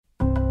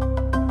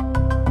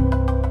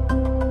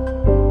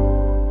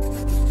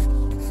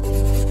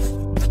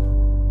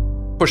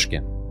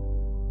Pushkin.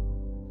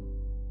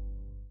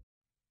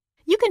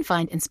 You can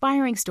find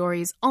inspiring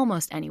stories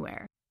almost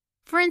anywhere.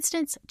 For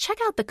instance, check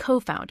out the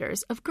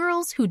co-founders of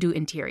Girls Who Do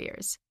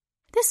Interiors.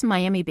 This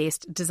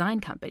Miami-based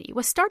design company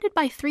was started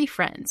by 3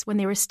 friends when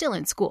they were still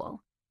in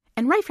school.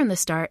 And right from the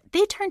start,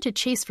 they turned to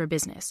Chase for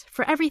Business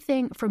for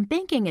everything from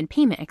banking and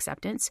payment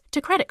acceptance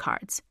to credit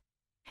cards.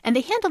 And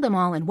they handle them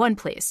all in one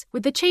place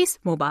with the Chase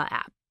mobile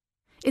app.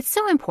 It's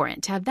so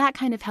important to have that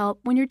kind of help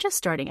when you're just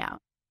starting out.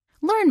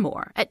 Learn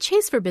more at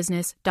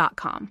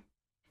chaseforbusiness.com.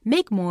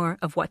 Make more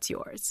of what's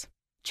yours.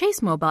 Chase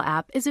mobile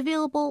app is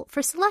available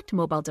for select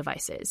mobile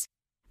devices.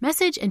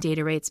 Message and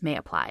data rates may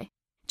apply.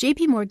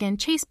 JP Morgan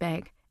Chase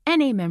Bank,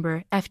 N.A.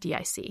 member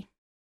FDIC.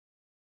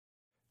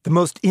 The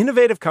most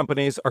innovative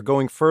companies are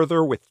going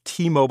further with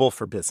T-Mobile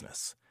for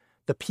Business.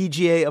 The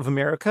PGA of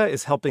America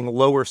is helping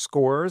lower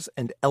scores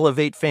and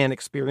elevate fan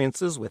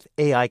experiences with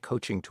AI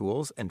coaching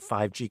tools and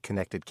 5G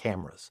connected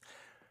cameras.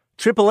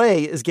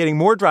 AAA is getting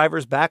more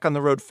drivers back on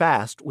the road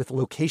fast with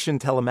location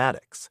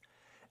telematics.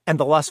 And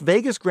the Las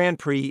Vegas Grand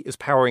Prix is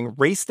powering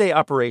race day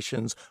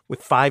operations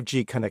with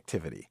 5G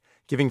connectivity,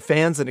 giving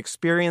fans an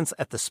experience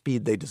at the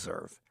speed they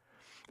deserve.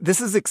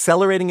 This is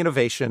accelerating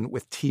innovation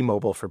with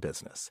T-Mobile for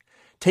Business.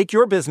 Take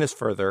your business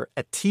further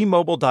at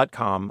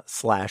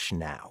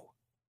T-Mobile.com/now.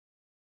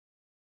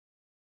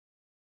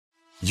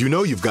 You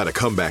know you've got a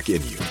comeback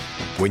in you.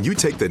 When you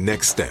take the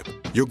next step,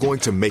 you're going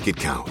to make it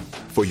count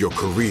for your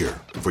career,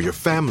 for your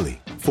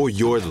family, for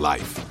your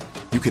life.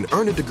 You can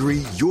earn a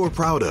degree you're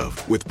proud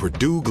of with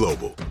Purdue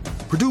Global.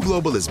 Purdue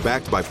Global is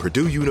backed by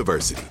Purdue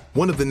University,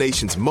 one of the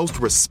nation's most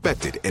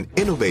respected and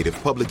innovative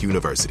public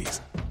universities.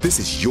 This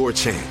is your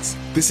chance.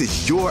 This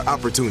is your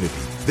opportunity.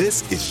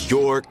 This is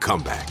your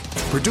comeback.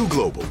 Purdue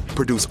Global,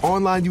 Purdue's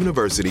online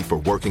university for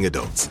working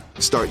adults.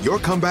 Start your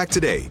comeback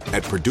today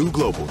at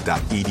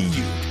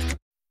purdueglobal.edu.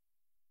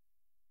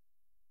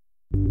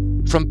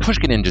 From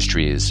Pushkin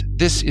Industries,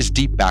 this is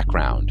Deep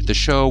Background, the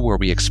show where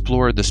we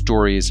explore the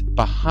stories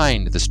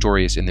behind the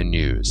stories in the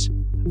news.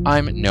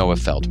 I'm Noah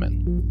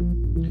Feldman.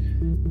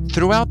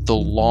 Throughout the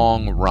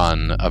long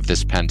run of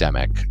this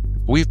pandemic,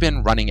 we've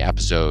been running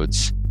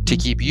episodes to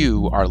keep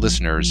you, our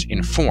listeners,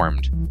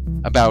 informed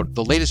about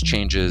the latest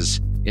changes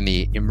in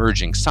the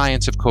emerging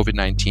science of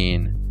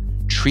COVID-19,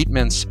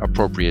 treatments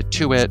appropriate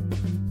to it,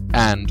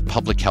 and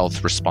public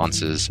health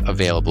responses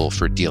available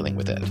for dealing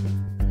with it.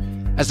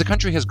 As the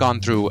country has gone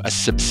through a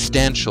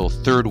substantial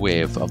third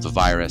wave of the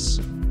virus,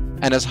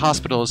 and as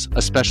hospitals,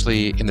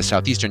 especially in the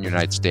southeastern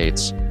United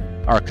States,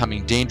 are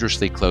coming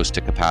dangerously close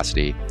to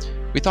capacity,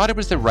 we thought it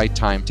was the right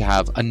time to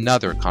have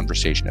another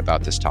conversation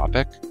about this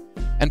topic,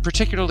 and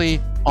particularly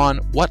on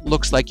what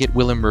looks like it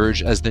will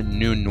emerge as the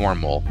new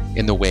normal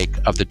in the wake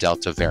of the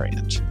Delta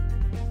variant.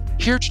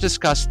 Here to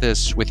discuss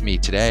this with me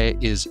today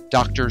is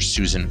Dr.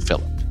 Susan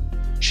Phillip.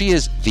 She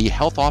is the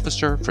health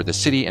officer for the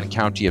city and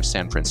county of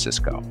San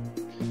Francisco.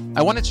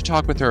 I wanted to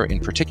talk with her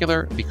in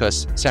particular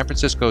because San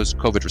Francisco's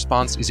COVID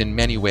response is in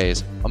many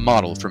ways a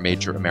model for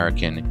major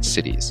American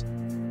cities.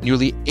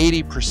 Nearly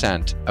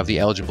 80% of the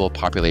eligible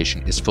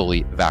population is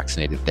fully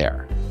vaccinated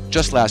there.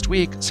 Just last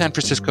week, San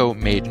Francisco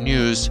made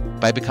news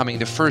by becoming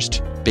the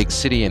first big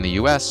city in the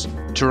US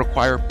to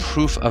require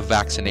proof of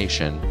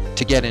vaccination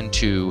to get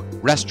into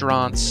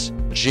restaurants,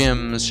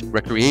 gyms,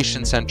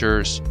 recreation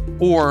centers,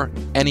 or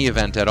any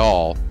event at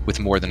all with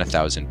more than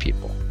 1,000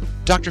 people.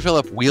 Dr.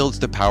 Phillip wields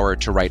the power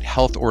to write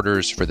health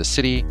orders for the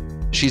city.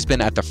 She's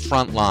been at the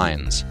front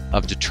lines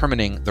of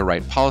determining the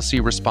right policy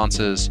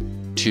responses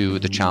to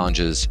the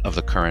challenges of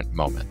the current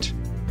moment.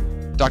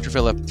 Dr.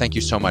 Phillip, thank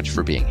you so much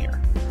for being here.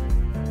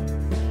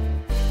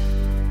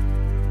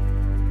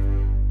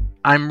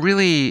 I'm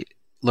really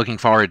looking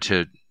forward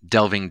to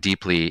delving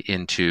deeply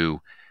into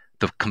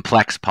the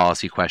complex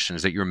policy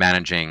questions that you're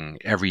managing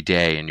every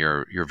day in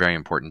your very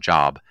important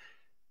job.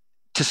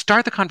 To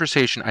start the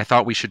conversation, I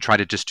thought we should try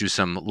to just do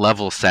some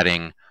level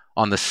setting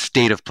on the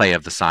state of play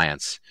of the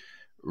science,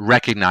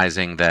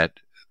 recognizing that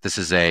this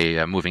is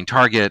a moving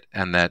target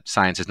and that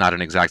science is not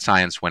an exact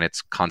science when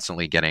it's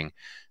constantly getting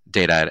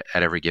data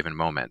at every given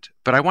moment.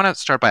 But I want to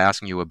start by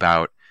asking you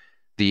about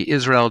the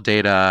Israel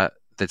data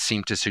that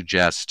seem to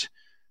suggest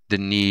the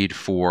need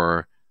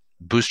for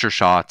booster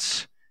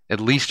shots, at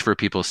least for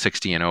people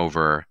 60 and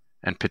over,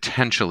 and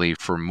potentially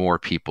for more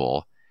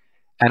people,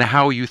 and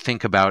how you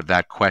think about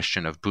that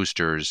question of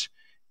boosters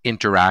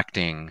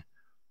interacting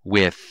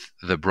with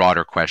the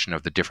broader question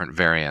of the different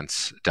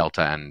variants,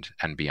 Delta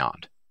and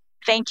beyond.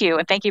 Thank you.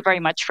 And thank you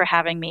very much for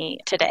having me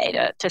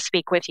today to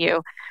speak with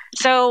you.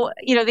 So,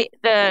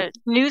 the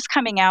news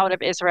coming out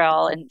of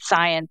Israel and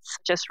Science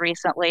just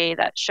recently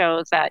that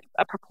shows that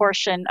a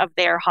proportion of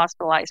their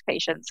hospitalized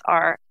patients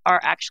are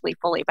actually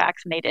fully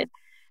vaccinated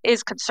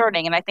is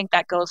concerning. And I think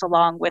that goes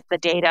along with the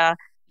data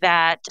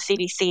that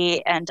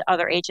CDC and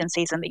other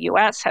agencies in the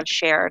U.S. have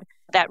shared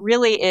that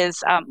really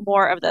is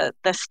more of the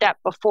step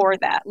before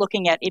that,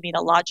 looking at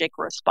immunologic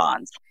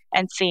response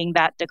and seeing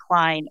that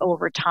decline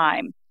over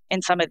time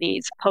in some of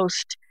these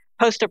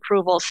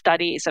post-approval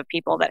studies of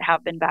people that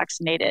have been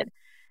vaccinated.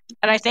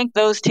 And I think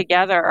those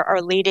together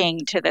are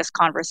leading to this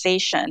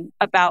conversation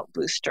about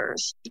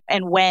boosters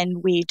and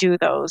when we do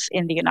those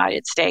in the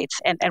United States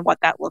and what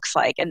that looks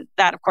like. And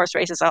that, of course,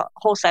 raises a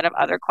whole set of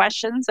other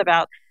questions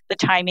about the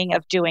timing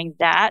of doing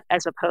that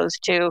as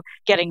opposed to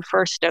getting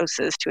first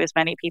doses to as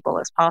many people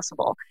as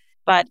possible.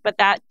 But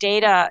that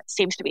data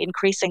seems to be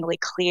increasingly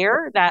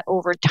clear that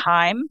over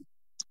time,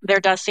 there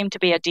does seem to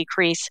be a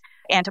decreased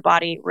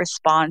antibody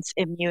response,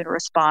 immune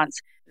response,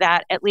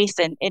 that at least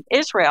in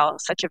Israel,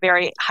 such a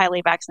very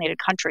highly vaccinated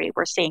country,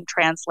 we're seeing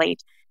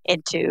translate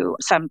into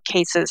some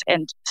cases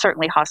and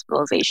certainly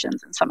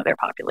hospitalizations in some of their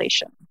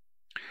population.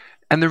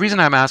 And the reason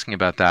I'm asking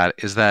about that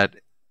is that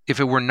if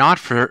it were not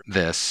for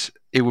this,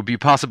 it would be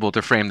possible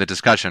to frame the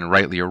discussion,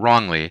 rightly or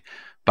wrongly,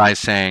 by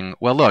saying,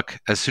 well, look,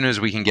 as soon as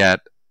we can get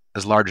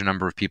as large a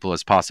number of people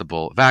as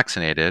possible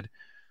vaccinated,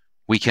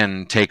 we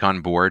can take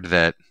on board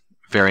that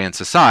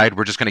variants aside,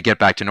 we're just going to get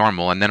back to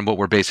normal. And then what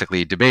we're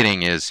basically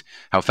debating is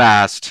how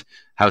fast,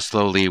 how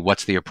slowly,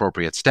 what's the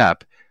appropriate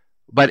step.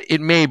 But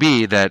it may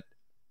be that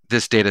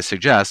this data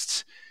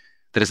suggests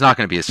that it's not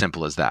going to be as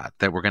simple as that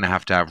we're going to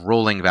have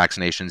rolling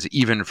vaccinations,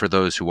 even for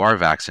those who are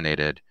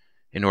vaccinated,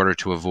 in order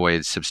to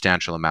avoid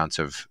substantial amounts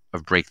of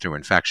breakthrough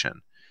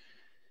infection.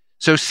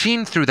 So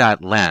seen through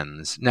that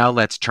lens, now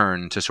let's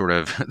turn to sort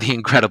of the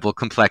incredible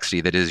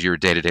complexity that is your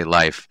day-to-day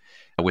life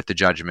with the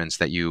judgments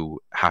that you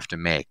have to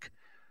make.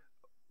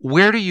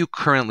 Where do you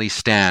currently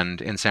stand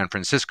in San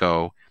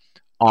Francisco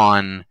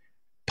on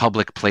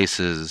public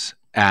places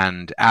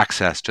and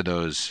access to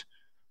those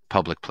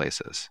public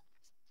places?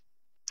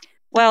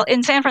 Well,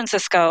 in San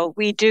Francisco,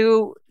 we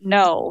do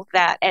know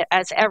that,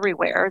 as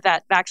everywhere,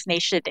 that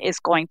vaccination is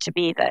going to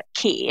be the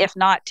key, if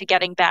not to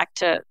getting back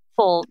to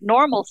full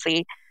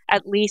normalcy,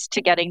 at least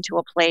to getting to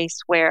a place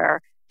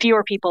where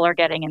fewer people are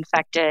getting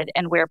infected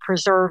and we're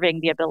preserving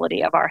the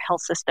ability of our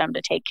health system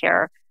to take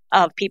care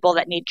of people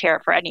that need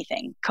care for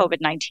anything,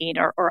 COVID-19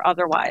 or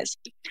otherwise.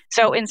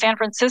 So in San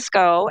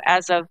Francisco,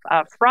 as of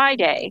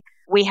Friday,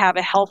 we have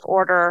a health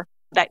order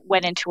that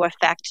went into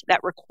effect that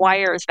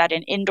requires that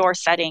in indoor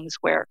settings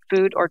where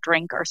food or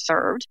drink are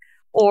served,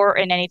 or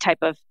in any type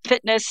of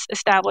fitness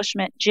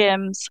establishment,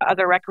 gyms,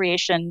 other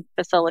recreation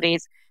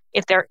facilities,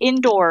 if they're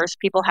indoors,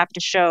 people have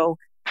to show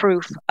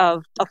proof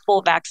of a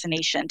full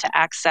vaccination to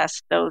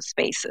access those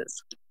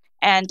spaces.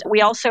 And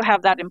we also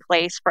have that in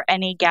place for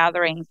any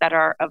gatherings that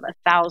are of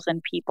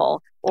 1,000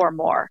 people or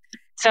more.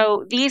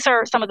 So these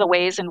are some of the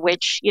ways in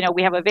which,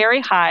 we have a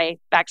very high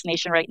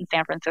vaccination rate in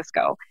San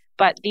Francisco,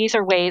 but these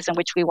are ways in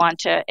which we want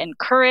to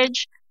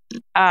encourage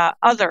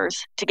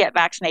others to get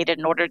vaccinated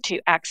in order to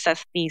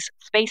access these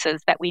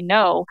spaces that we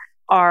know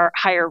are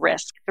higher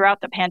risk.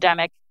 Throughout the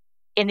pandemic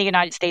in the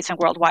United States and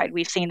worldwide,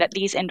 we've seen that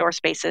these indoor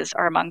spaces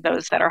are among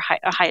those that are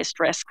highest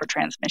risk for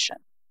transmission.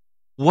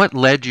 What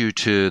led you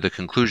to the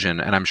conclusion,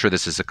 and I'm sure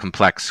this is a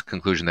complex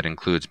conclusion that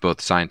includes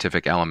both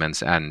scientific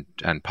elements and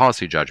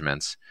policy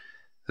judgments,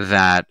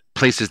 that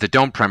places that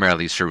don't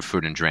primarily serve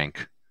food and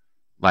drink,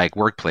 like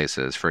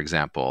workplaces, for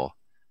example,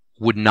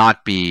 would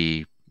not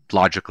be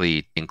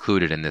logically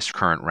included in this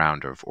current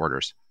round of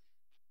orders?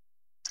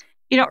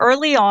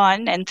 Early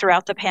on and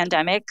throughout the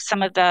pandemic,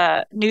 some of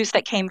the news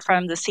that came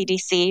from the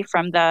CDC,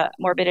 from the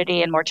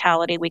Morbidity and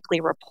Mortality Weekly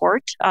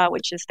Report,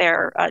 which is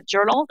their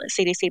journal the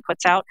CDC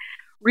puts out,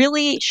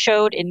 really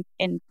showed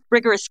in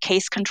rigorous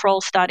case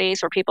control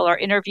studies where people are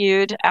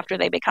interviewed after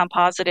they become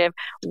positive,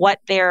 what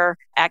their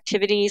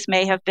activities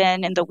may have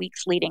been in the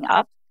weeks leading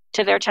up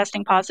to their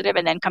testing positive,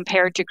 and then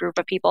compared to a group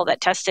of people that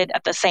tested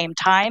at the same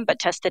time but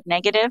tested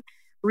negative,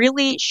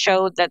 really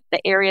showed that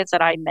the areas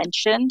that I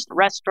mentioned,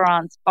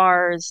 restaurants,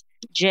 bars,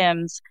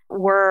 gyms,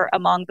 were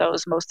among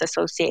those most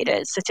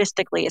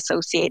statistically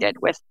associated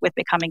with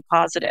becoming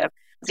positive.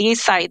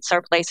 These sites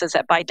are places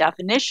that, by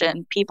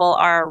definition, people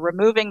are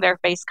removing their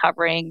face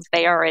coverings.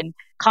 They are in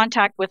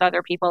contact with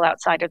other people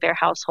outside of their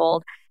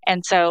household.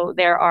 And so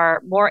there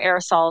are more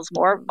aerosols,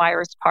 more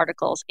virus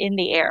particles in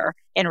the air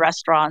in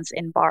restaurants,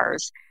 in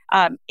bars.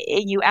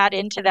 You add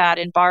into that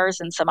in bars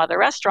and some other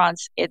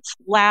restaurants, it's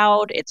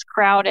loud, it's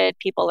crowded,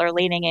 people are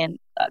leaning in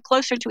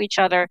closer to each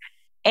other.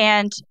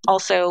 And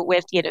also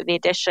with the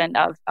addition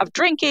of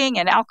drinking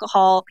and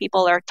alcohol,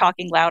 people are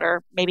talking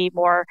louder, maybe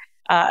more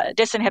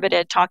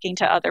disinhibited, talking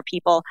to other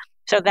people.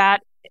 So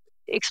that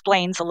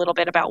explains a little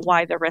bit about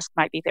why the risk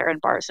might be there in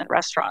bars and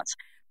restaurants.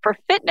 For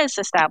fitness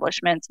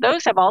establishments,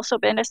 those have also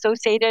been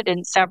associated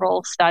in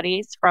several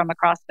studies from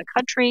across the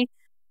country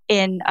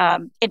in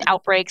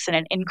outbreaks and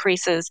in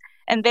increases.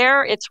 And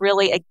there it's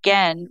really,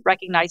 again,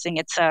 recognizing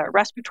it's a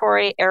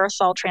respiratory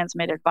aerosol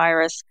transmitted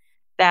virus,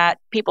 that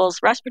people's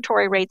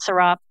respiratory rates are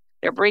up,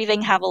 they're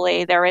breathing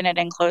heavily, they're in an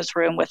enclosed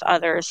room with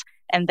others,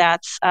 and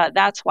that's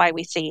why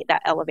we see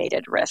that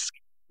elevated risk.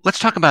 Let's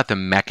talk about the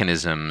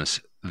mechanisms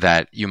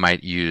that you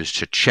might use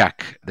to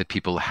check that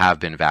people have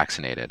been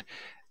vaccinated.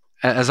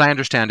 As I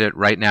understand it,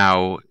 right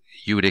now,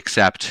 you would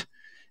accept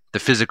the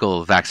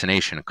physical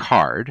vaccination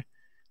card.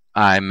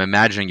 I'm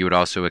imagining you would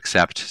also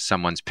accept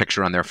someone's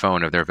picture on their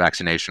phone of their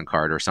vaccination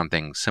card or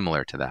something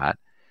similar to that.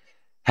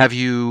 Have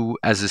you,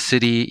 as a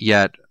city,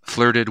 yet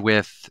flirted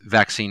with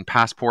vaccine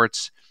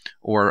passports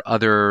or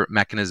other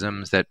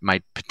mechanisms that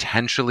might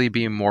potentially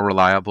be more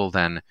reliable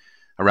than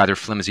a rather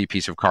flimsy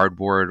piece of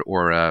cardboard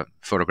or a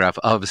photograph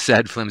of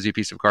said flimsy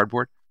piece of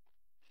cardboard?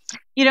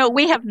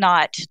 We have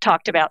not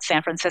talked about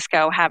San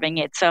Francisco having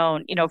its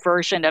own,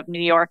 version of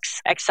New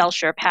York's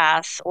Excelsior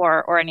Pass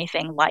or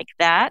anything like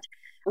that.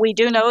 We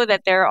do know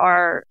that there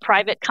are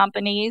private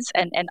companies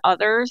and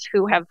others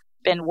who have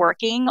been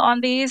working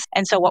on these.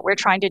 And so what we're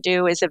trying to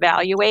do is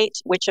evaluate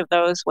which of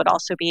those would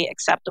also be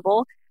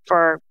acceptable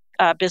for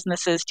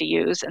businesses to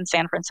use in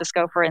San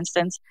Francisco, for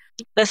instance.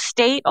 The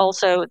state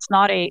also, it's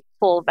not a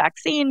full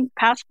vaccine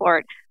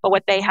passport, but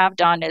what they have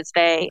done is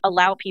they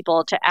allow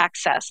people to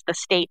access the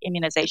state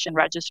immunization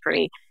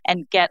registry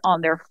and get on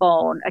their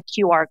phone a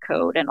QR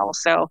code and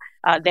also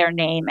their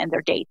name and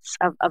their dates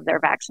of their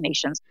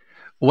vaccinations.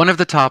 One of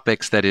the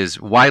topics that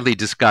is widely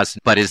discussed,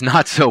 but is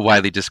not so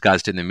widely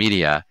discussed in the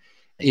media,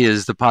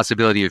 is the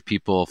possibility of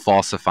people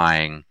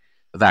falsifying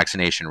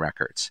vaccination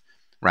records.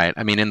 Right?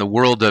 I mean, in the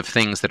world of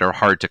things that are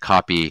hard to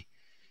copy,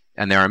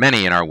 and there are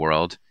many in our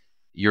world,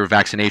 your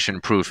vaccination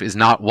proof is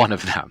not one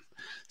of them.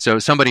 So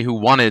somebody who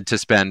wanted to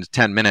spend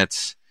 10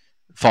 minutes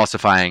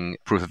falsifying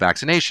proof of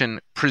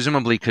vaccination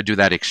presumably could do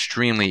that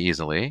extremely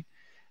easily.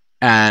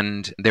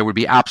 And there would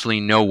be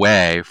absolutely no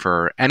way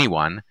for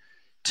anyone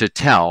to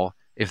tell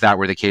if that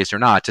were the case or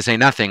not, to say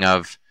nothing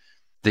of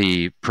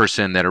the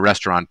person that a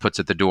restaurant puts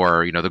at the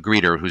door, the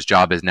greeter, whose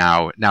job is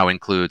now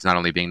includes not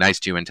only being nice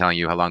to you and telling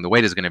you how long the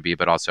wait is going to be,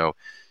 but also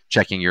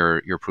checking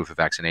your proof of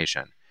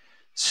vaccination.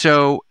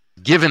 So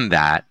given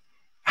that,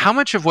 how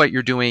much of what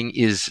you're doing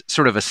is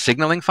sort of a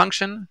signaling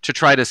function to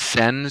try to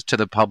send to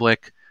the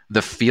public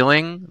the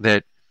feeling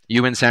that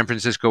you in San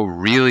Francisco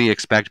really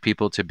expect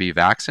people to be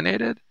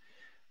vaccinated?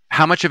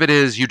 How much of it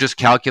is you just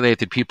calculate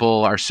that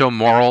people are so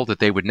moral that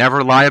they would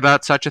never lie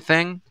about such a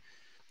thing?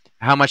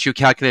 How much you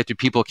calculate that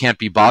people can't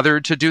be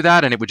bothered to do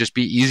that, and it would just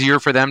be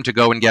easier for them to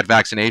go and get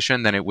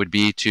vaccination than it would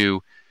be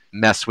to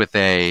mess with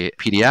a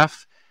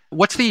PDF?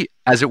 What's the,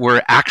 as it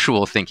were,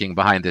 actual thinking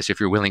behind this, if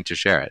you're willing to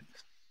share it?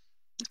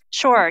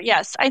 Sure,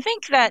 yes. I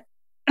think that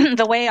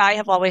the way I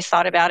have always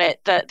thought about it,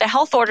 the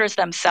health orders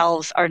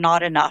themselves are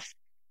not enough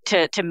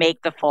to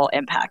make the full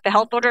impact. The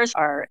health orders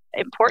are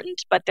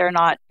important, but they're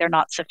not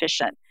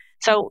sufficient.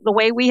 So the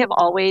way we have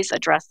always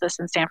addressed this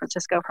in San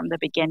Francisco from the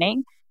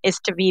beginning is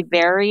to be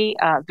very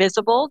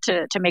visible,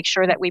 to make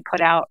sure that we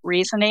put out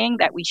reasoning,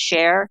 that we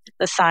share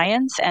the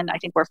science. And I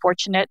think we're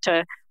fortunate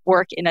to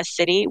work in a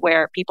city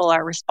where people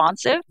are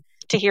responsive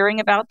to hearing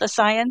about the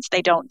science.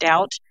 They don't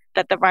doubt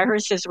that the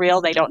virus is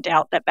real. They don't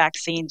doubt that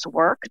vaccines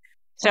work.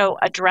 So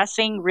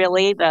addressing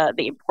really the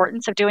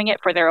importance of doing it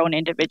for their own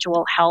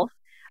individual health.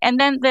 And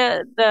then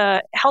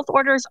the health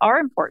orders are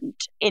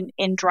important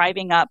in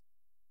driving up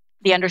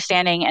the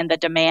understanding and the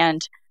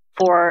demand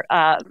for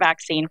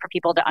vaccine, for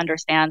people to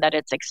understand that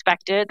it's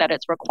expected, that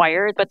it's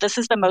required. But this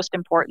is the most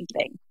important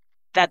thing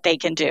that they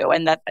can do,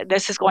 and that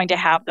this is going to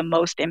have the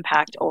most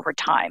impact over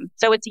time.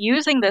 So it's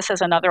using this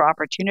as another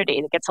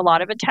opportunity that gets a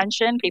lot of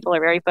attention. People are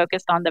very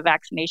focused on the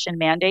vaccination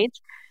mandates.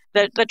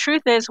 The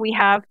truth is we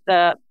have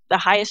the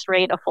highest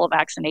rate of full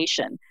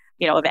vaccination,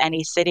 of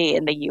any city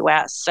in the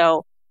U.S.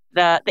 So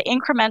the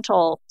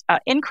incremental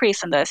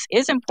increase in this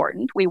is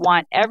important. We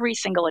want every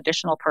single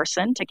additional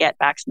person to get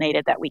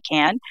vaccinated that we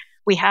can.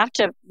 We have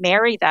to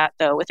marry that,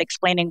 though, with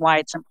explaining why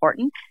it's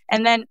important.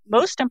 And then,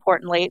 most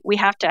importantly, we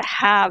have to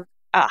have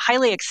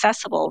highly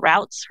accessible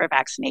routes for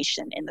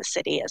vaccination in the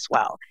city as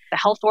well. The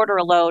health order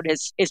alone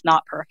is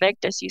not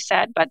perfect, as you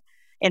said, but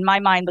in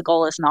my mind, the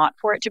goal is not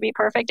for it to be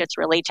perfect. It's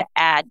really to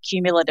add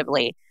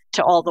cumulatively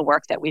to all the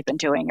work that we've been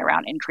doing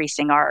around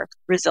increasing our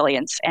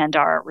resilience and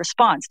our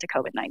response to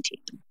COVID-19.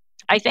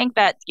 I think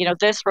that,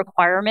 this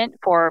requirement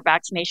for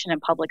vaccination in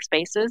public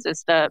spaces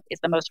is the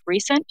most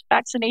recent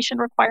vaccination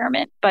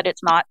requirement, but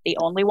it's not the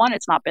only one.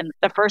 It's not been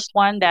the first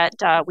one that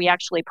we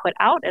actually put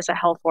out as a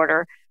health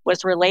order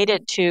was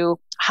related to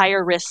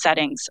higher risk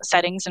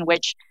settings in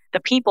which the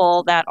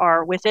people that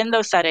are within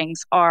those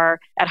settings are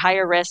at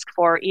higher risk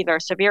for either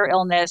severe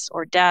illness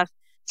or death.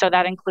 So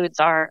that includes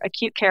our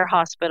acute care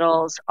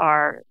hospitals,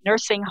 our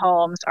nursing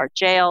homes, our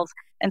jails.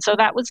 And so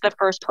that was the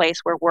first place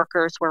where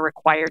workers were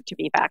required to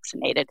be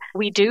vaccinated.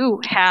 We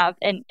do have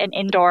an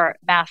indoor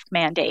mask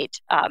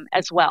mandate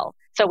as well.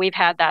 So we've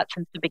had that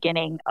since the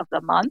beginning of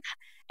the month.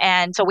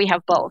 And so we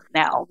have both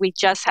now. We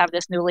just have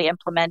this newly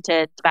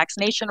implemented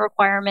vaccination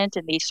requirement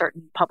in these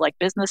certain public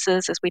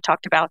businesses, as we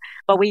talked about.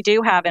 But we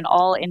do have in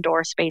all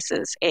indoor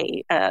spaces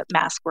a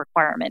mask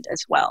requirement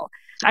as well.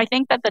 I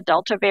think that the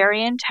Delta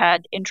variant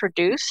had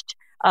introduced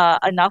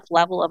enough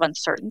level of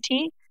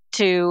uncertainty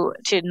to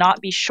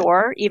not be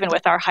sure, even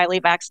with our highly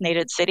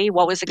vaccinated city,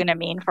 what was it going to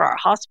mean for our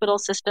hospital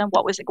system?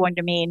 What was it going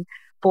to mean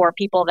for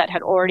people that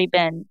had already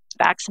been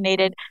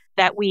vaccinated?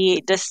 That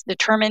we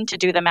determined to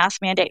do the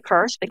mask mandate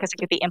first because it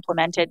could be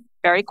implemented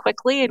very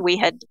quickly, and we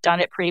had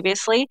done it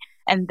previously,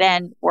 and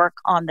then work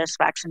on this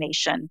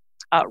vaccination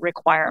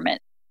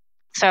requirement.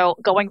 So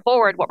going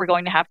forward, what we're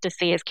going to have to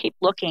see is keep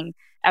looking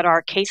at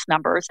our case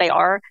numbers. They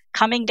are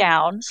coming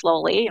down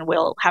slowly, and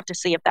we'll have to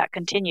see if that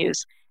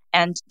continues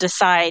and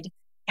decide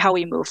how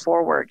we move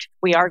forward.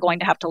 We are going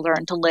to have to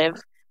learn to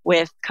live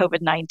with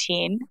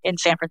COVID-19 in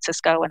San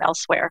Francisco and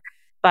elsewhere.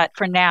 But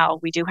for now,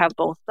 we do have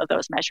both of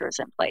those measures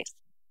in place.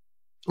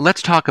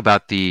 Let's talk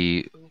about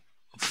the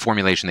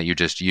formulation that you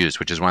just used,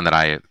 which is one that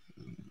I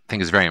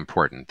think is very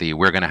important. The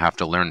 "we're going to have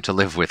to learn to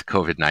live with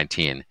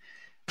COVID-19"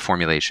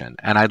 formulation.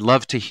 And I'd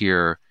love to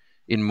hear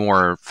in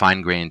more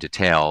fine-grained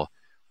detail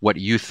what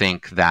you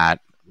think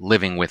that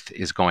living with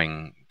is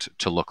going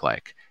to look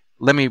like.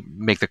 Let me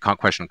make the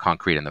question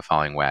concrete in the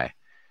following way.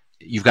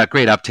 You've got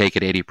great uptake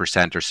at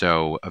 80% or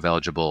so of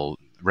eligible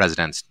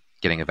residents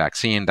getting a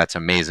vaccine. That's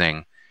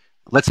amazing.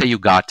 Let's say you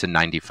got to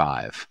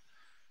 95,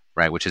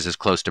 right, which is as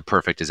close to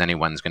perfect as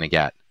anyone's going to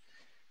get.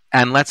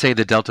 And let's say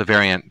the Delta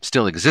variant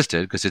still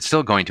existed, because it's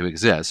still going to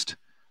exist,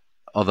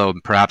 although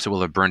perhaps it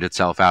will have burned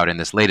itself out in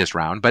this latest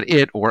round, but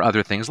it or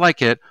other things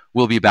like it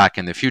will be back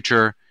in the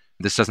future.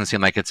 This doesn't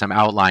seem like it's some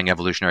outlying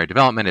evolutionary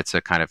development. It's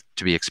a kind of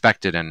to be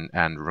expected and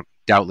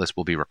doubtless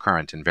will be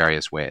recurrent in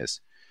various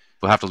ways.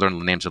 We'll have to learn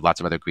the names of lots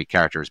of other Greek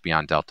characters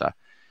beyond Delta.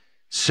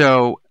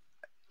 So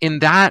in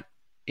that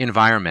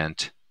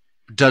environment,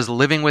 does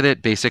living with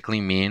it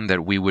basically mean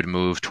that we would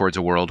move towards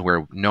a world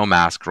where no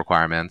mask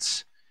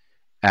requirements,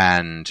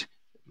 and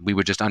we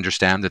would just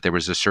understand that there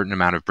was a certain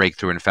amount of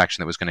breakthrough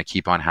infection that was going to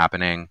keep on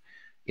happening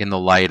in the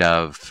light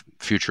of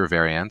future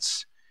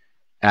variants,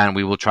 and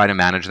we will try to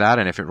manage that,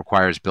 and if it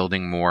requires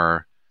building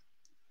more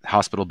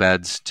hospital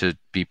beds to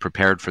be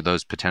prepared for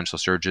those potential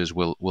surges,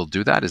 we'll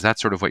do that? Is that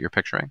sort of what you're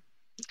picturing?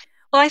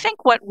 Well, I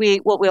think what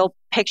we'll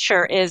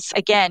picture is,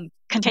 again,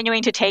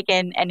 continuing to take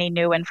in any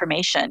new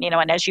information.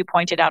 And as you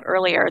pointed out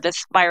earlier,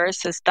 this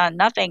virus has done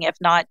nothing if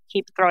not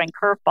keep throwing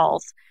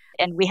curveballs,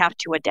 and we have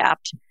to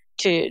adapt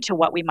to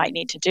what we might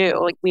need to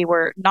do. We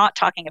were not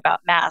talking about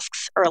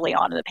masks early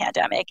on in the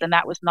pandemic, and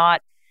that was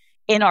not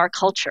in our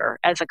culture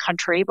as a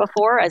country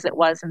before, as it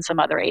was in some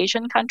other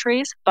Asian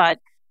countries, but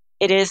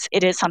it is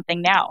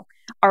something now.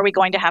 Are we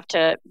going to have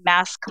to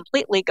mask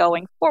completely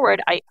going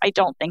forward? I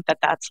don't think that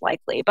that's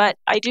likely, but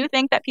I do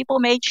think that people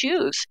may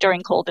choose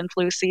during cold and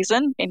flu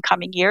season in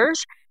coming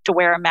years to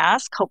wear a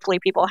mask. Hopefully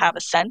people have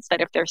a sense that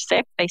if they're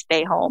sick, they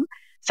stay home.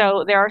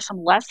 So there are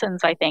some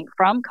lessons, I think,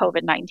 from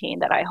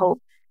COVID-19 that I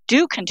hope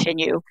do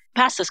continue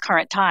past this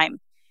current time.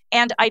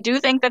 And I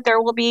do think that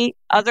there will be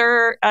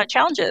other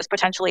challenges,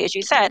 potentially, as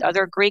you said,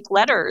 other Greek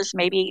letters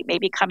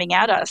maybe coming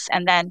at us.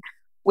 And then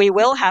we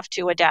will have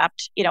to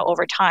adapt,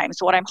 over time.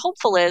 So what I'm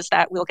hopeful is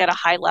that we'll get a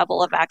high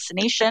level of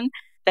vaccination,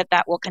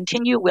 that will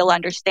continue. We'll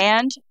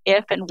understand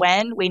if and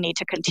when we need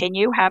to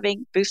continue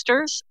having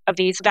boosters of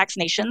these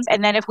vaccinations.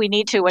 And then if we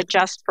need to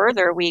adjust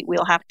further,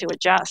 we'll have to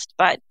adjust.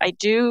 But I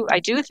do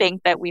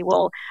think that we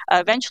will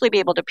eventually be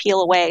able to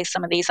peel away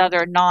some of these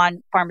other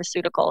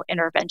non-pharmaceutical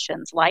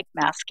interventions like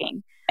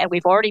masking. And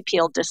we've already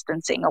peeled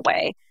distancing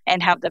away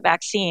and have the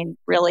vaccine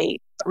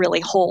really, really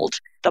hold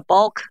the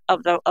bulk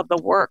of the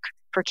work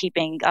for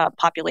keeping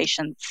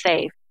populations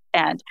safe.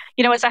 And,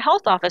 as a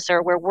health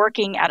officer, we're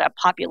working at a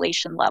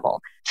population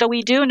level. So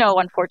we do know,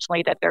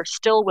 unfortunately, that there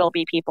still will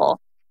be people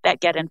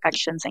that get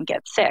infections and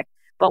get sick.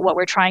 But what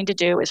we're trying to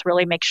do is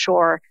really make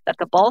sure that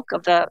the bulk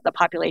of the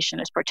population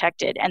is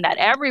protected and that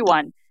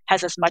everyone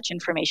has as much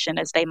information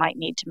as they might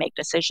need to make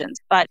decisions.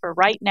 But for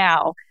right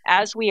now,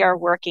 as we are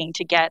working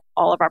to get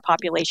all of our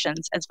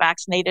populations as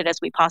vaccinated as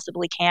we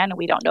possibly can, and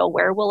we don't know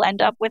where we'll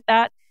end up with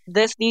that,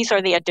 these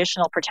are the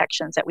additional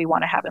protections that we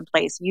want to have in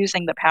place,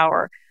 using the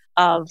power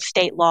of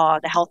state law,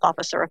 the health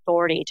officer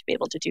authority, to be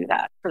able to do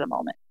that for the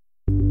moment.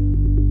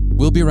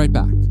 We'll be right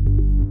back.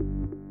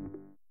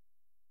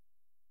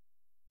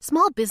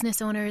 Small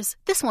business owners,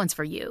 this one's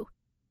for you.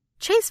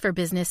 Chase for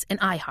Business and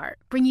iHeart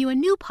bring you a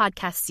new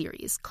podcast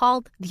series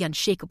called The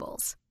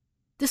Unshakables.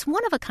 This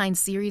one-of-a-kind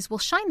series will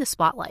shine the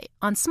spotlight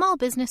on small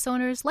business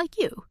owners like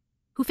you,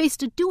 who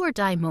faced a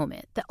do-or-die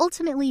moment that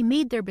ultimately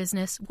made their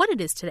business what it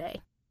is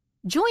today.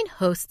 Join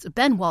hosts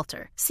Ben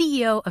Walter,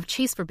 CEO of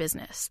Chase for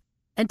Business,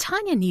 and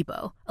Tanya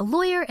Nebo, a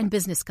lawyer and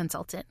business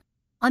consultant,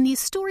 on these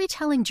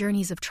storytelling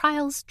journeys of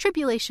trials,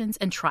 tribulations,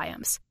 and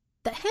triumphs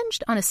that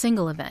hinged on a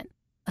single event,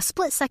 a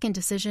split-second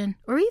decision,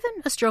 or even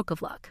a stroke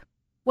of luck.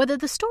 Whether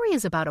the story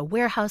is about a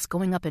warehouse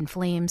going up in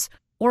flames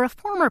or a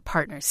former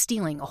partner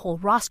stealing a whole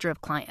roster of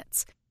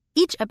clients,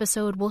 each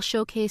episode will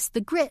showcase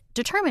the grit,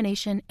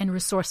 determination, and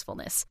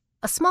resourcefulness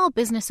a small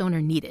business owner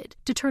needed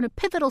to turn a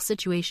pivotal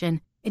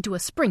situation into a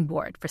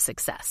springboard for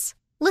success.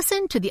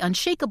 Listen to The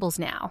Unshakables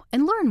now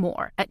and learn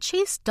more at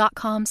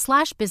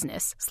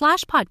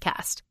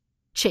chase.com/business/podcast.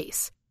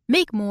 Chase,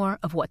 make more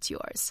of what's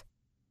yours.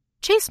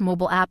 Chase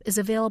mobile app is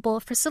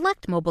available for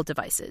select mobile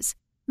devices.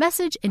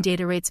 Message and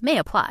data rates may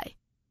apply.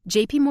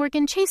 JP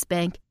Morgan Chase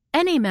Bank,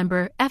 NA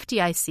member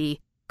FDIC,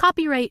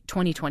 copyright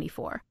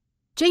 2024.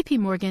 JP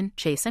Morgan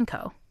Chase &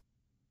 Co.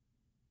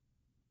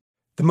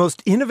 The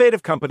most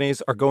innovative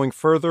companies are going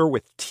further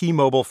with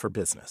T-Mobile for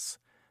Business.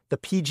 The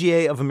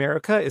PGA of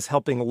America is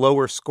helping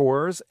lower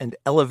scores and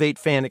elevate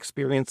fan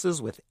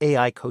experiences with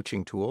AI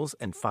coaching tools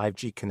and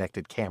 5G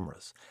connected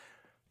cameras.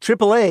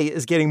 AAA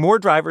is getting more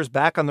drivers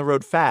back on the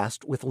road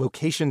fast with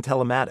location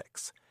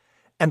telematics.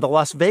 And the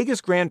Las Vegas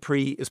Grand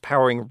Prix is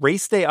powering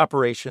race day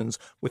operations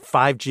with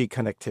 5G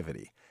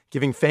connectivity,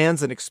 giving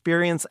fans an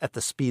experience at the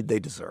speed they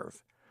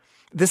deserve.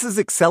 This is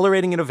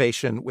accelerating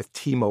innovation with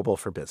T-Mobile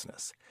for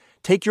Business.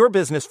 Take your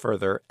business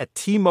further at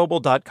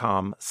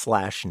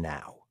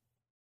T-Mobile.com/now.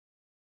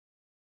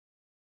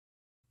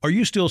 Are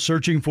you still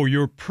searching for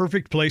your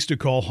perfect place to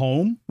call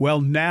home?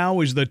 Well, now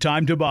is the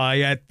time to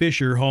buy at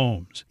Fisher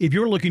Homes. If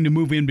you're looking to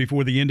move in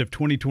before the end of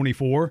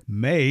 2024,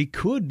 May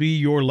could be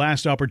your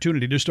last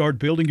opportunity to start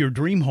building your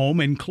dream home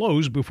and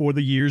close before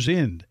the year's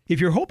end. If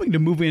you're hoping to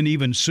move in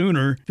even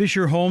sooner,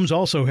 Fisher Homes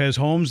also has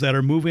homes that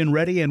are move-in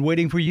ready and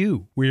waiting for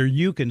you, where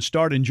you can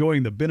start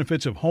enjoying the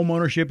benefits of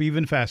homeownership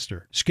even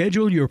faster.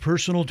 Schedule your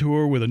personal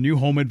tour with a new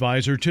home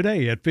advisor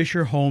today at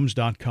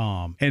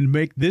FisherHomes.com and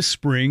make this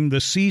spring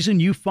the season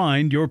you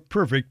find your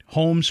perfect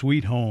home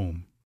sweet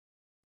home.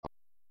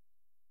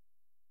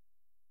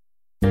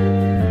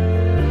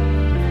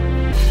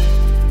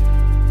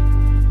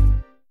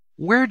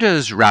 Where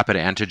does rapid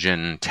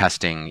antigen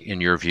testing,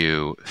 in your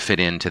view, fit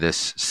into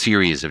this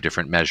series of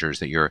different measures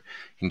that you're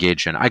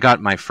engaged in? I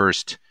got my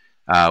first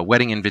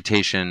wedding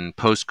invitation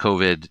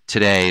post-COVID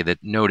today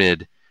that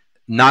noted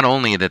not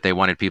only that they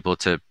wanted people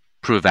to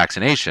prove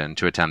vaccination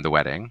to attend the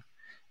wedding,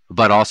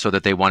 but also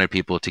that they wanted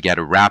people to get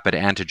a rapid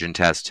antigen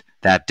test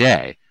that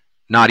day.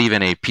 Not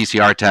even a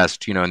PCR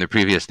test, in the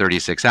previous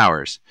 36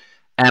 hours.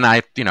 And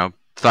I,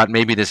 thought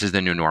maybe this is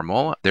the new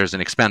normal. There's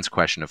an expense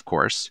question, of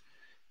course.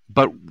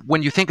 But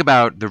when you think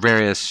about the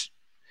various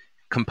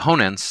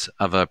components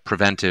of a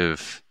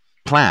preventive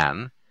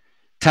plan,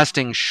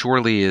 testing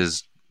surely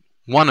is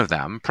one of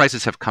them.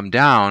 Prices have come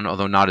down,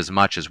 although not as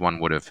much as one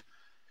would have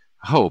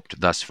hoped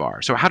thus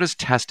far. So how does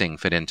testing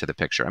fit into the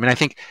picture? I mean, I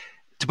think,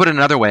 to put it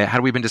another way,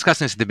 had we been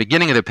discussing this at the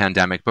beginning of the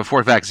pandemic,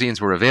 before vaccines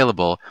were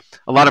available,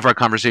 a lot of our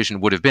conversation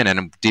would have been, and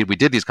indeed we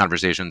did these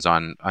conversations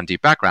on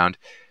Deep Background,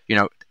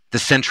 the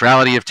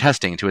centrality of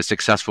testing to a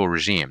successful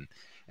regime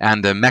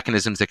and the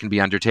mechanisms that can be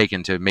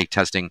undertaken to make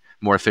testing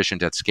more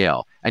efficient at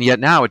scale. And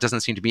yet now it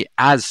doesn't seem to be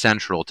as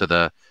central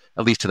to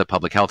at least to the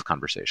public health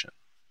conversation.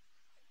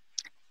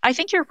 I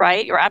think you're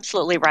right. You're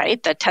absolutely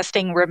right that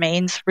testing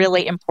remains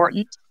really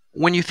important.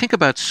 When you think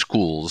about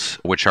schools,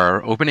 which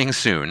are opening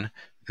soon,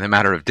 in a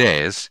matter of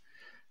days,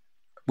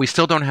 we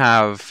still don't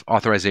have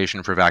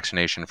authorization for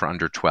vaccination for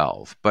under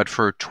 12. But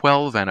for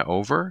 12 and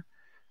over,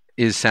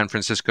 is San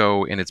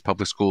Francisco in its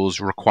public schools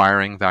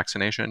requiring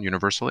vaccination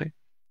universally?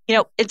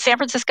 In San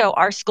Francisco,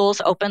 our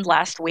schools opened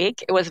last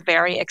week. It was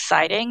very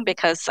exciting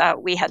because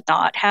we had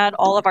not had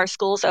all of our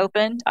schools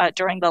open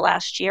during the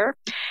last year.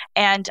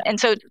 And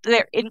so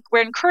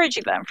we're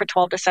encouraging them for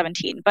 12 to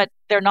 17, but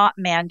they're not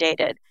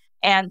mandated.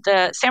 And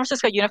the San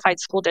Francisco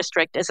Unified School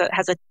District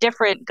has a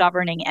different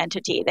governing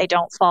entity. They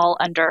don't fall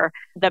under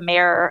the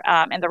mayor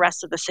and the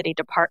rest of the city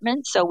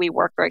department. So we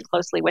work very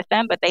closely with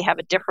them, but they have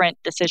a different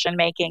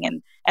decision-making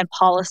and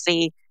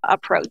policy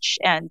approach,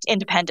 and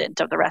independent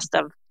of the rest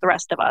of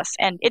us,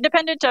 and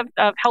independent of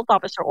health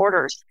officer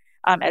orders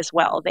as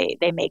well.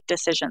 They make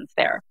decisions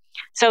there.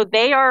 So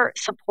they are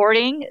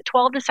supporting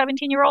 12 to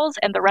 17-year-olds,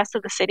 and the rest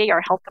of the city,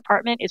 our health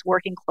department, is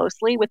working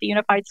closely with the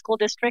Unified School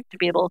District to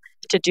be able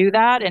to do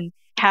that and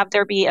have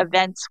there be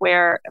events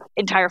where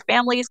entire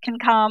families can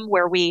come,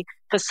 where we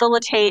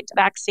facilitate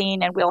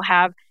vaccine, and we'll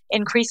have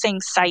increasing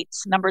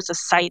numbers of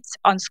sites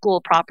on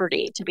school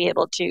property to be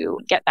able to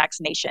get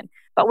vaccination.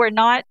 But we're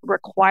not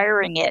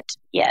requiring it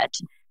yet.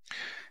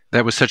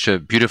 That was such a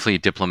beautifully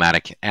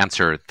diplomatic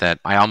answer that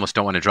I almost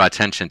don't want to draw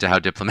attention to how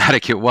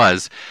diplomatic it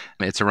was.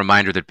 It's a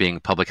reminder that being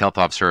public health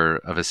officer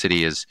of a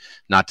city is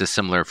not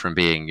dissimilar from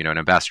being, an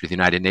ambassador to the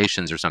United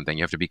Nations or something.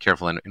 You have to be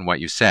careful in what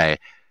you say.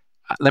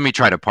 Let me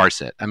try to parse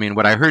it. I mean,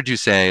 what I heard you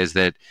say is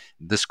that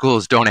the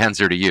schools don't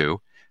answer to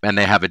you and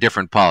they have a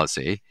different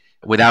policy.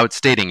 Without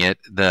stating it,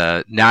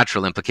 the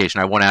natural implication,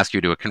 I won't ask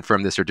you to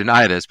confirm this or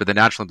deny this, but the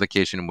natural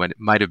implication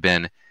might have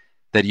been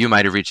that you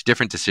might have reached a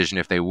different decision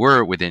if they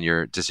were within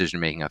your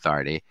decision-making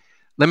authority.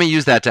 Let me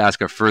use that to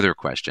ask a further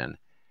question.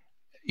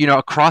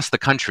 Across the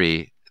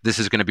country, this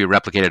is going to be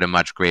replicated at a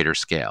much greater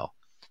scale,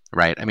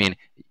 right? I mean,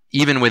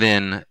 even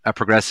within a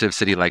progressive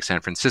city like San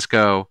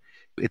Francisco,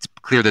 it's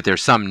clear that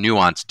there's some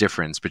nuanced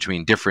difference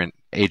between different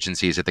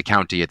agencies at the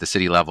county, at the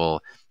city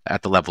level,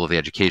 at the level of the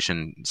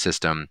education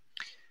system.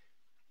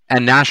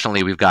 And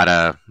nationally, we've got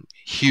a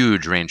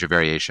huge range of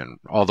variation,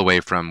 all the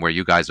way from where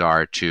you guys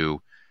are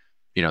to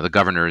the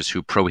governors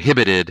who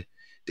prohibited,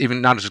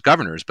 even not just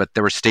governors, but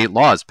there were state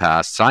laws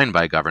passed, signed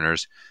by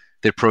governors,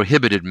 that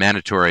prohibited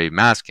mandatory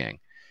masking.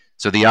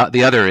 So the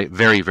other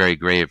very, very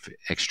grave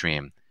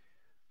extreme.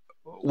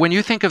 When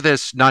you think of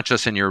this, not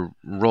just in your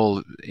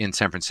role in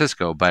San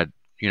Francisco, but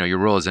your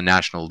role as a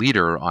national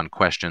leader on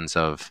questions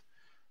of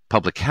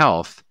public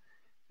health,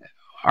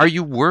 are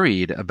you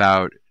worried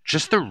about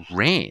just the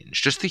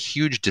range, just the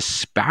huge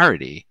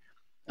disparity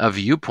of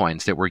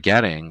viewpoints that we're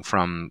getting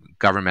from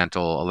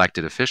governmental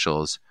elected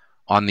officials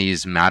on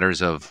these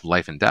matters of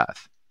life and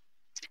death?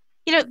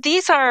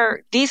 These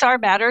are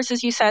matters,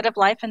 as you said, of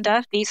life and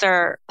death. These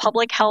are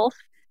public health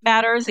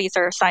matters. These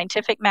are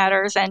scientific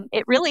matters. And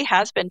it really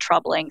has been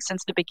troubling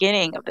since the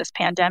beginning of this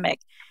pandemic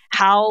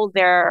how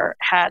there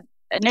had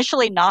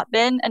initially not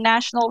been a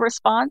national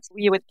response.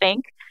 You would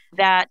think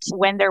that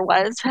when there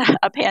was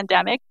a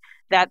pandemic,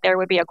 that there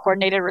would be a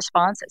coordinated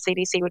response, that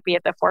CDC would be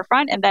at the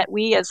forefront, and that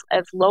we as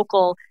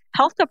local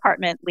health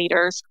department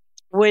leaders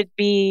would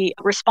be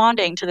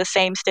responding to the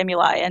same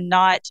stimuli and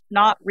not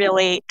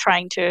really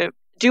trying to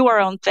do our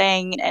own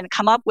thing and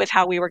come up with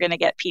how we were going to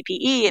get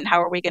PPE and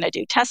how are we going to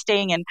do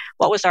testing and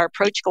what was our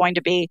approach going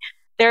to be.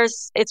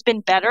 It's been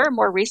better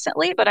more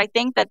recently, but I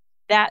think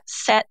that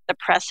set the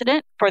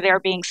precedent for there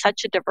being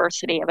such a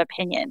diversity of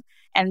opinion.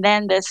 And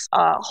then this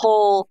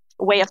whole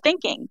way of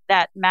thinking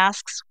that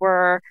masks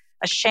were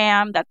a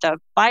sham, that the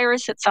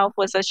virus itself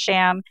was a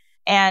sham,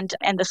 and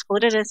this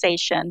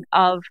politicization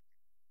of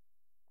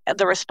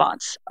the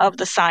response, of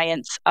the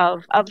science,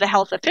 of the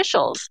health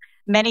officials,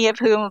 many of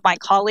whom my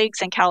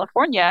colleagues in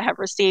California have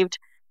received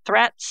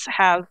threats,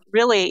 have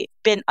really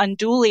been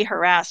unduly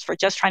harassed for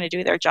just trying to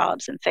do their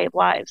jobs and save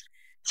lives.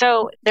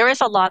 So there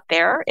is a lot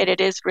there. It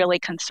is really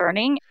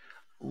concerning.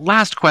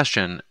 Last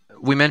question.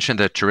 We mentioned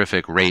the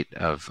terrific rate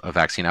of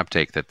vaccine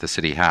uptake that the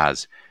city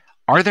has.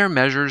 Are there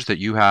measures that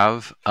you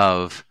have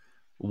of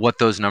what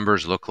those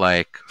numbers look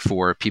like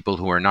for people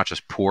who are not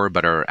just poor,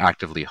 but are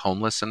actively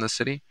homeless in the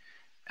city?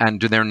 And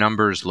do their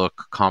numbers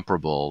look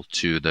comparable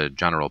to the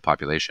general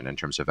population in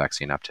terms of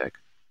vaccine uptake?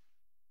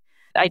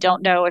 I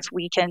don't know if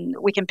we can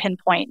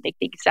pinpoint the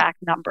exact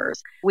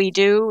numbers. We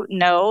do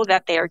know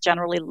that they are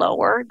generally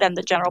lower than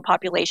the general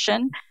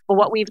population. But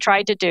what we've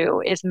tried to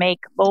do is make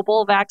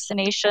mobile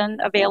vaccination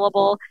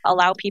available,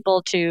 allow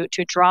people to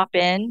drop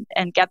in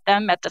and get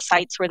them at the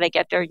sites where they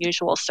get their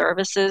usual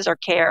services or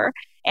care.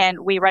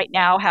 And we right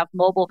now have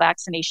mobile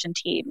vaccination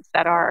teams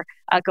that are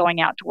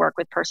going out to work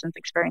with persons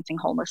experiencing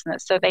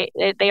homelessness. So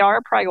they are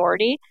a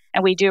priority,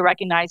 and we do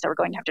recognize that we're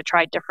going to have to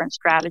try different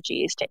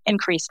strategies to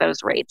increase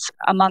those rates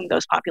among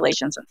those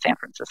populations in San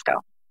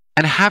Francisco.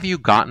 And have you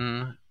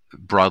gotten,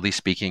 broadly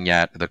speaking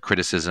yet, the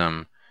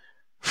criticism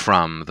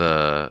from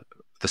the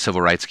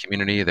civil rights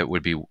community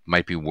that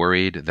might be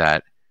worried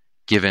that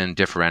given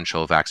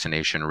differential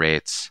vaccination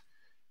rates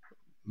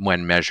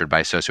when measured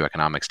by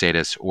socioeconomic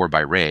status or by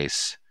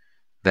race,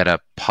 that a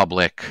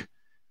public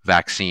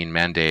vaccine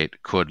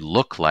mandate could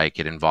look like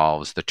it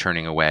involves the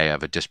turning away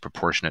of a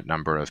disproportionate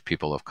number of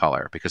people of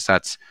color? Because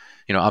that's,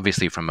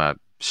 obviously from a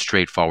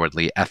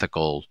straightforwardly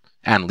ethical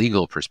and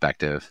legal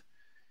perspective,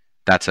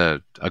 that's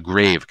a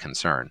grave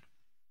concern.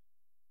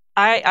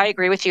 I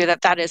agree with you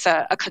that is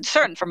a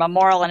concern from a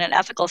moral and an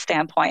ethical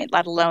standpoint,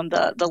 let alone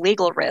the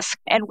legal risk.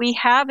 And we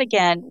have,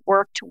 again,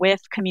 worked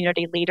with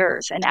community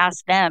leaders and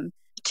asked them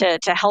to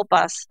help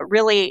us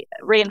really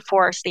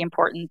reinforce the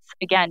importance,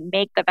 again,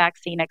 make the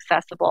vaccine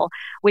accessible.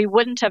 We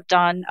wouldn't have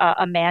done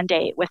a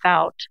mandate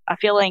without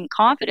feeling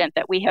confident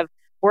that we have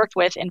worked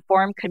with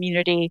informed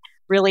community,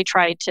 really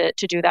tried to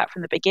do that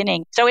from the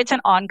beginning. So it's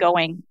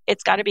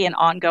got to be an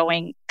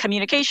ongoing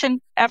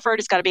communication effort.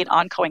 It's got to be an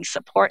ongoing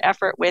support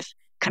effort with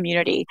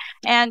community.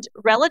 And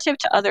relative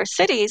to other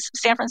cities,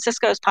 San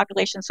Francisco's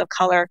populations of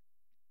color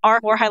are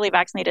more highly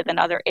vaccinated than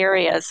other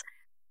areas.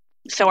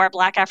 So our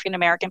Black African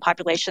American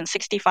population,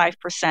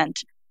 65%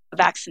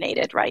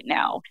 vaccinated right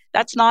now.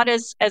 That's not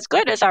as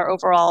good as our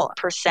overall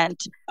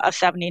percent of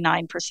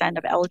 79%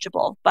 of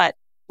eligible, but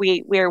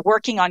we're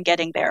working on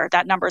getting there.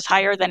 That number is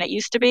higher than it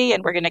used to be,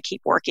 and we're going to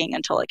keep working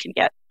until it can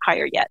get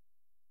higher yet.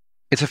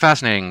 It's a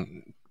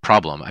fascinating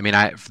problem. I mean,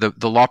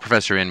 the law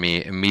professor in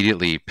me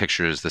immediately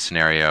pictures the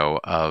scenario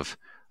of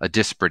a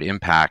disparate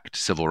impact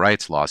civil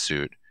rights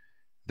lawsuit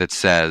that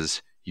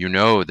says,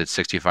 that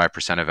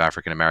 65% of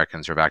African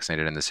Americans are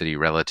vaccinated in the city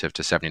relative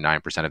to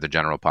 79% of the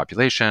general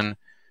population.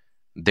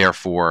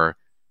 Therefore,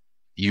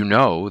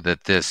 that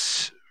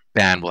this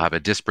ban will have a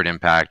disparate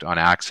impact on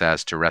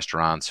access to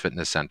restaurants,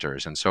 fitness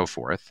centers, and so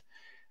forth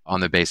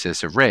on the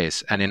basis of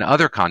race. And in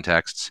other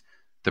contexts,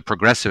 the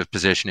progressive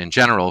position in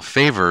general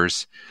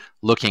favors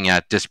looking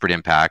at disparate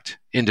impact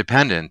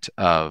independent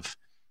of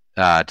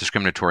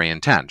discriminatory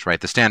intent,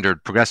 right? The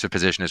standard progressive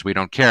position is we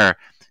don't care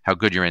how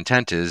good your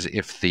intent is.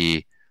 If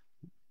the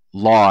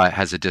law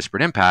has a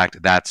disparate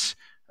impact, that's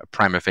a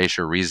prima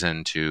facie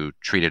reason to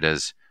treat it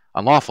as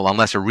unlawful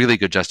unless a really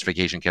good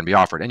justification can be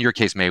offered. And your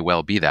case may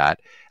well be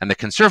that. And the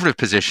conservative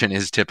position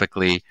is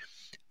typically,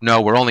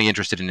 no, we're only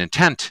interested in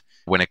intent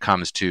when it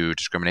comes to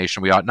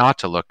discrimination. We ought not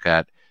to look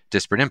at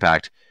disparate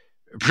impact.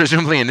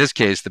 Presumably in this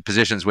case, the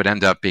positions would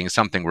end up being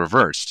something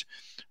reversed,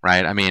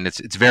 right? I mean,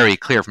 it's very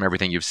clear from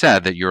everything you've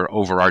said that your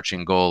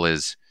overarching goal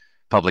is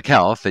public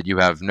health, that you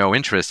have no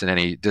interest in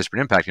any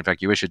disparate impact. In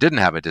fact, you wish it didn't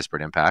have a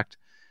disparate impact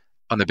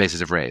on the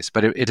basis of race.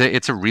 But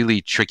it's a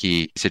really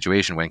tricky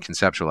situation when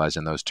conceptualized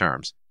in those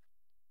terms.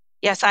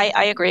 Yes, I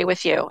agree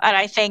with you. And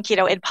I think,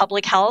 in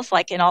public health,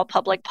 like in all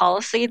public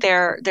policy,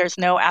 there's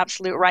no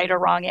absolute right or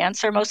wrong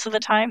answer most of the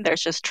time.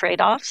 There's just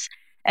trade-offs.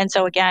 And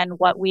so again,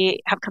 what we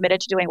have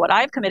committed to doing, what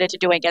I've committed to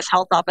doing as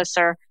health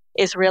officer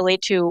is really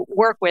to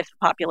work with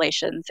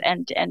populations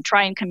and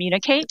try and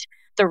communicate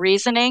the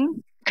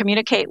reasoning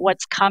communicate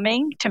what's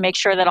coming to make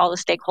sure that all the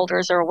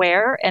stakeholders are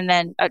aware, and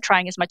then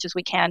trying as much as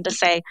we can to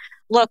say,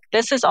 look,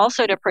 this is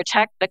also to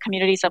protect the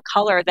communities of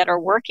color that are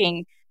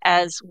working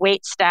as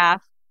wait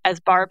staff, as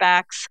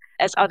barbacks,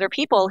 as other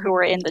people who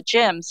are in the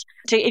gyms,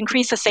 to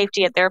increase the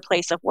safety at their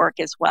place of work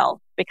as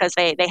well, because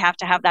they have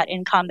to have that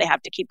income, they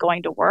have to keep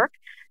going to work.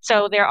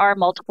 So there are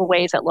multiple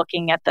ways at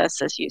looking at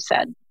this, as you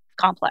said,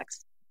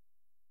 complex.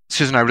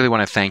 Susan, I really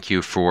want to thank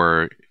you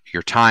for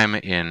your time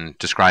in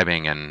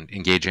describing and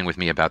engaging with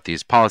me about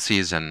these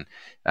policies and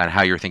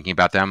how you're thinking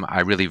about them.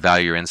 I really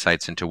value your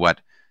insights into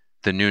what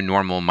the new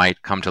normal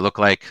might come to look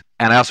like.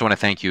 And I also want to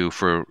thank you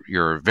for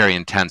your very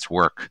intense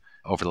work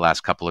over the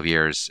last couple of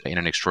years in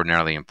an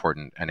extraordinarily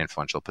important and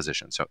influential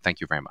position. So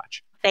thank you very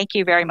much. Thank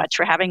you very much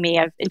for having me.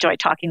 I've enjoyed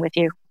talking with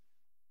you.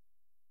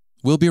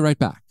 We'll be right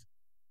back.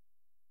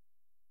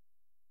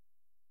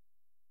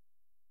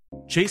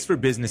 Chase for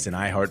Business and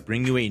iHeart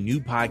bring you a new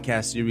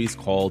podcast series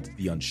called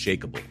The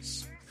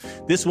Unshakables.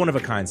 This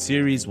one-of-a-kind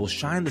series will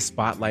shine the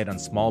spotlight on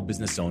small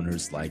business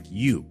owners like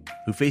you,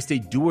 who faced a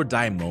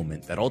do-or-die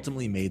moment that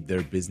ultimately made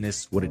their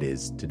business what it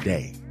is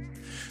today.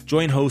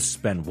 Join hosts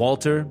Ben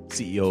Walter,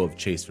 CEO of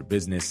Chase for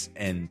Business,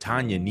 and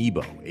Tanya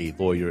Nebo, a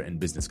lawyer and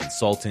business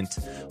consultant,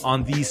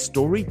 on these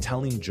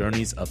storytelling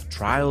journeys of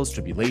trials,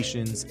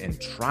 tribulations, and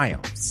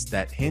triumphs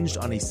that hinged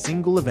on a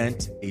single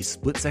event, a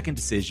split-second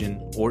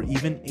decision, or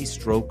even a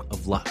stroke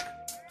of luck.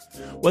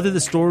 Whether the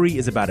story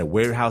is about a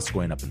warehouse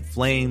going up in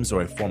flames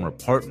or a former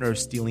partner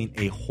stealing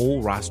a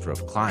whole roster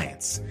of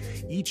clients,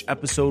 each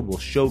episode will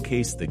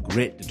showcase the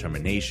grit,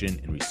 determination,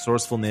 and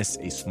resourcefulness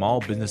a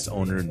small business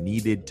owner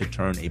needed to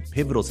turn a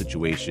pivotal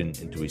situation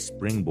into a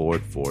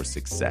springboard for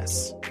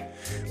success.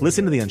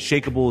 Listen to The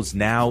Unshakables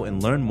now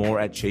and learn more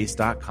at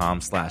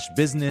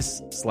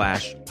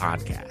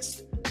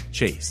chase.com/business/podcast.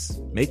 Chase,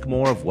 make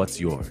more of what's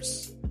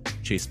yours.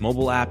 Chase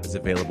mobile app is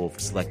available for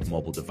select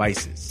mobile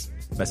devices.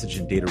 Message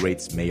and data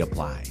rates may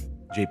apply.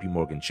 JP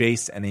Morgan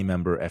Chase, NA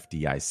member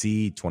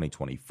FDIC,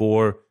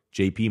 2024,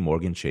 JP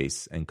Morgan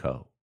Chase &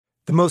 Co.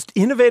 The most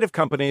innovative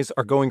companies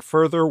are going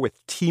further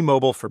with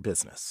T-Mobile for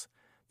Business.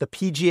 The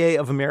PGA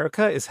of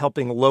America is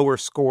helping lower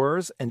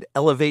scores and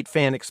elevate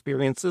fan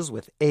experiences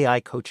with AI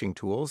coaching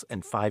tools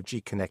and 5G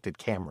connected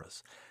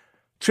cameras.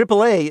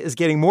 AAA is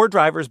getting more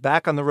drivers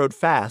back on the road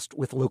fast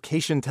with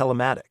location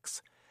telematics.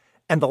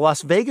 And the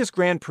Las Vegas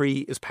Grand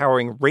Prix is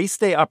powering race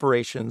day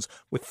operations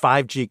with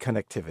 5G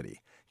connectivity,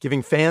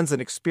 giving fans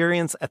an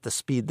experience at the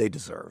speed they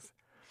deserve.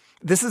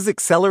 This is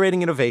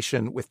accelerating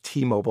innovation with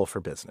T-Mobile for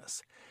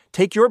Business.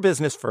 Take your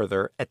business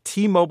further at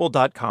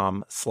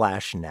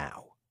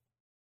T-Mobile.com/now.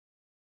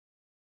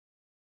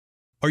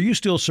 Are you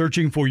still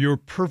searching for your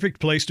perfect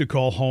place to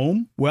call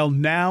home? Well,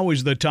 now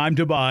is the time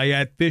to buy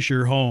at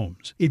Fisher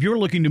Homes. If you're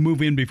looking to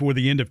move in before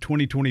the end of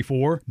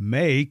 2024,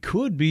 May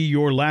could be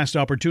your last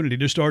opportunity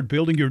to start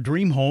building your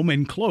dream home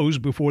and close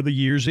before the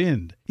year's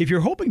end. If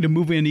you're hoping to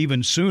move in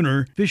even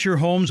sooner, Fisher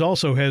Homes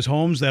also has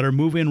homes that are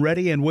move-in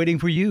ready and waiting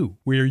for you,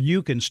 where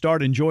you can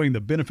start enjoying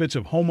the benefits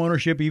of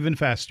homeownership even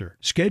faster.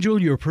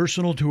 Schedule your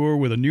personal tour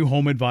with a new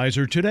home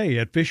advisor today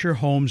at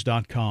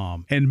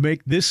FisherHomes.com and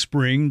make this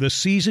spring the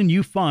season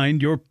you find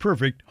your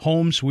perfect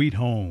home sweet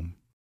home.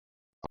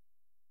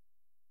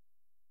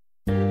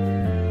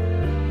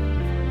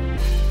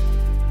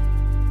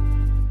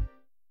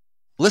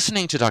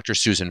 Listening to Dr.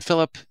 Susan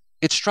Phillip,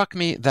 it struck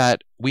me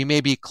that we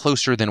may be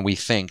closer than we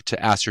think to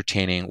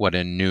ascertaining what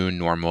a new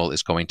normal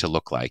is going to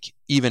look like,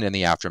 even in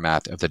the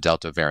aftermath of the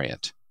Delta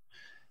variant.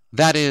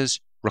 That is,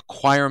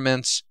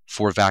 requirements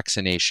for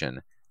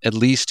vaccination, at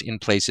least in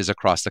places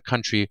across the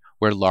country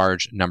where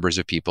large numbers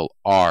of people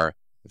are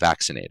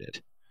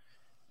vaccinated.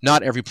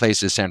 Not every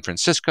place is San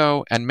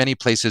Francisco, and many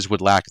places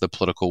would lack the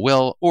political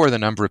will or the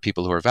number of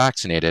people who are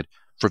vaccinated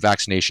for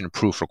vaccination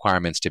proof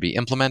requirements to be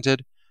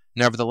implemented.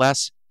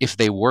 Nevertheless, if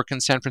they work in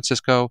San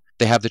Francisco,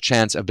 they have the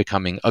chance of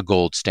becoming a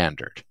gold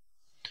standard.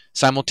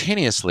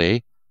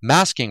 Simultaneously,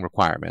 masking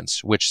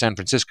requirements, which San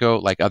Francisco,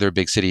 like other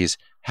big cities,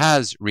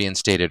 has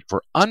reinstated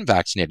for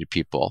unvaccinated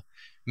people,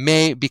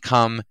 may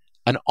become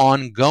an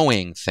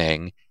ongoing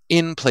thing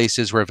in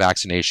places where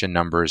vaccination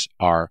numbers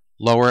are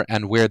lower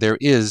and where there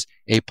is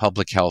a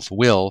public health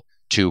will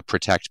to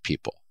protect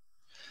people.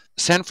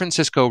 San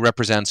Francisco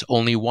represents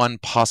only one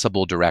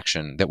possible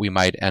direction that we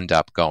might end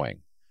up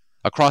going.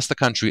 Across the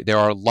country, there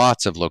are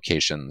lots of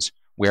locations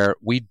where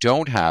we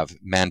don't have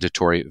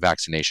mandatory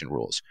vaccination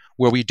rules,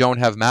 where we don't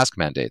have mask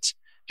mandates.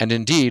 And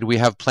indeed, we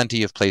have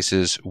plenty of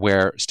places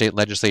where state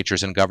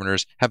legislatures and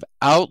governors have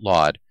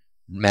outlawed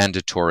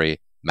mandatory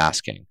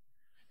masking.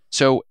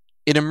 So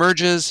it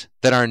emerges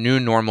that our new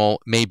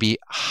normal may be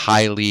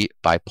highly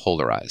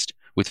bipolarized,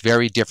 with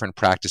very different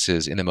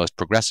practices in the most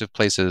progressive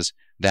places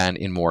than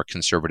in more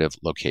conservative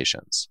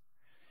locations.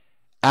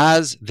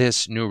 As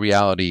this new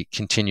reality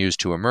continues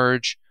to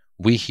emerge,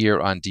 we here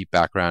on Deep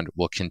Background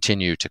will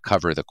continue to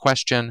cover the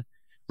question,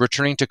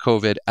 returning to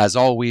COVID as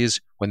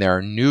always when there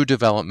are new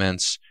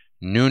developments,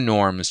 new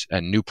norms,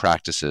 and new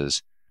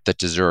practices that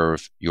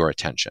deserve your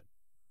attention.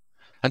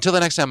 Until the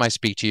next time I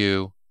speak to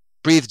you,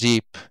 breathe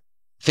deep,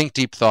 think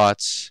deep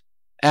thoughts,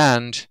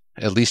 and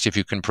at least if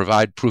you can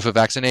provide proof of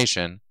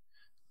vaccination,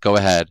 go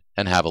ahead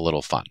and have a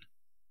little fun.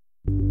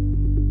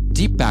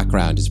 Deep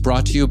Background is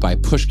brought to you by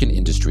Pushkin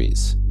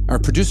Industries. Our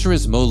producer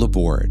is Mo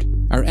Laborde.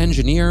 Our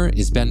engineer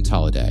is Ben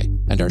Tolliday.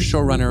 And our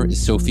showrunner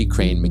is Sophie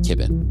Crane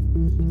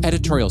McKibben.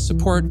 Editorial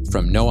support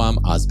from Noam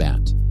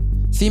Osband.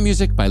 Theme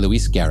music by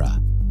Luis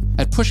Guerra.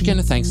 At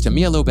Pushkin, thanks to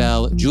Mia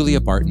Lobel,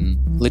 Julia Barton,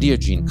 Lydia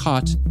Jean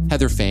Cott,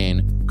 Heather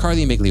Fain,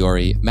 Carly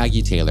Migliori,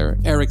 Maggie Taylor,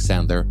 Eric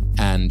Sandler,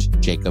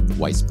 and Jacob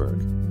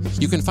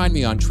Weisberg. You can find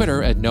me on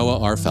Twitter at Noah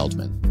R.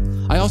 Feldman.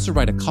 I also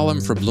write a column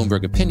for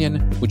Bloomberg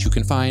Opinion, which you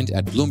can find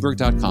at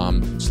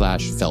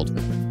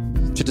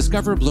bloomberg.com/Feldman. To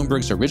discover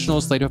Bloomberg's original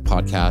slate of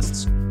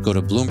podcasts, go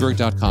to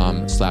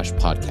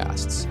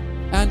bloomberg.com/podcasts.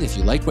 And if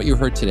you liked what you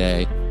heard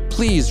today,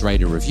 please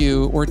write a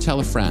review or tell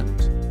a friend.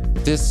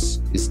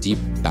 This is Deep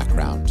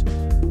Background.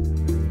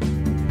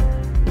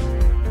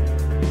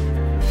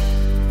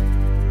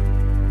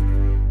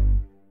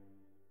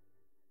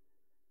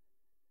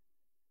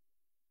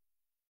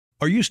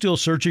 Are you still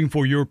searching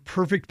for your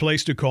perfect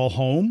place to call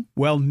home?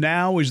 Well,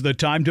 now is the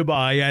time to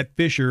buy at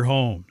Fisher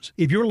Homes.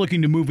 If you're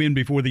looking to move in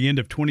before the end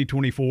of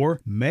 2024,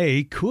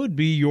 May could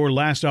be your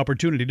last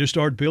opportunity to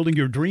start building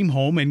your dream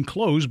home and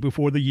close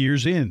before the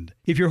year's end.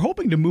 If you're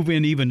hoping to move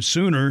in even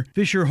sooner,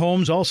 Fisher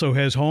Homes also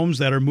has homes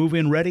that are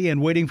move-in ready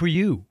and waiting for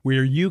you,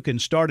 where you can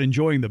start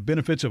enjoying the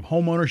benefits of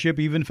homeownership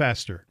even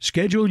faster.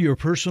 Schedule your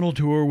personal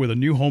tour with a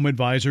new home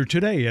advisor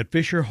today at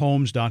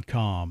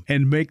FisherHomes.com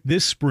and make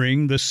this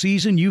spring the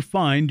season you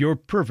find your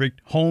perfect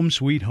home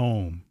sweet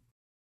home.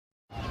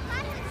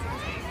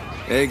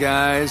 Hey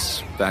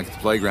guys, back at the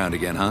playground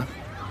again, huh?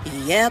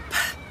 Yep.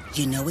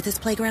 You know what this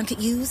playground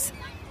could use?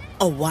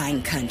 A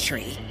wine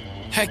country.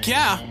 Heck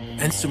yeah,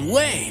 and some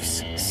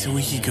waves so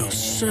we could go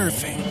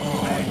surfing.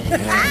 Oh,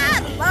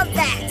 yeah. Love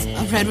that.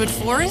 A redwood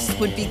forest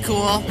would be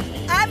cool.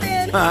 I'm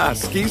in.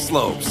 Ski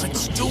slopes.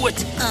 Let's do it.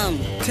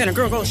 Can a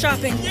girl go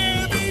shopping?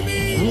 Yeah,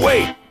 baby.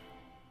 Wait.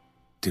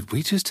 Did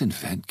we just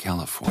invent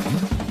California?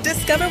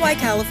 Discover why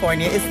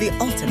California is the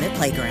ultimate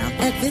playground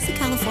at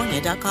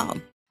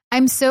visitcalifornia.com.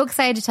 I'm so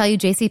excited to tell you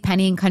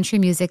JCPenney and country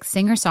music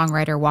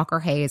singer-songwriter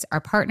Walker Hayes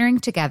are partnering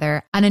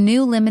together on a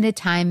new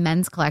limited-time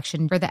men's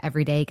collection for the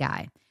everyday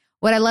guy.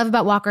 What I love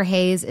about Walker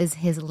Hayes is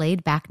his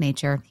laid-back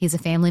nature. He's a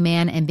family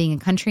man, and being a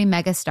country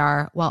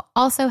megastar while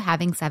also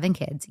having 7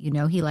 kids, you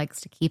know he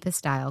likes to keep his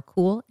style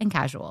cool and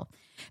casual.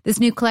 This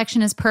new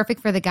collection is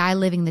perfect for the guy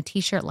living the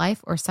t-shirt life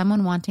or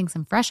someone wanting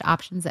some fresh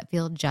options that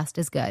feel just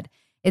as good.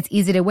 It's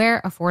easy to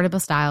wear, affordable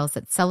styles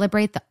that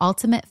celebrate the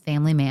ultimate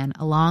family man,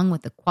 along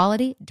with the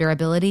quality,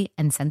 durability,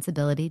 and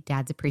sensibility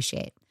dads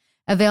appreciate.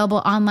 Available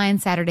online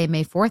Saturday,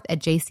 May 4th at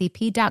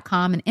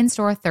jcp.com and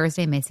in-store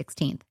Thursday, May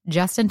 16th,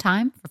 just in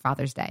time for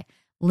Father's Day.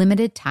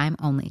 Limited time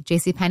only.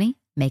 JCPenney,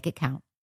 make it count.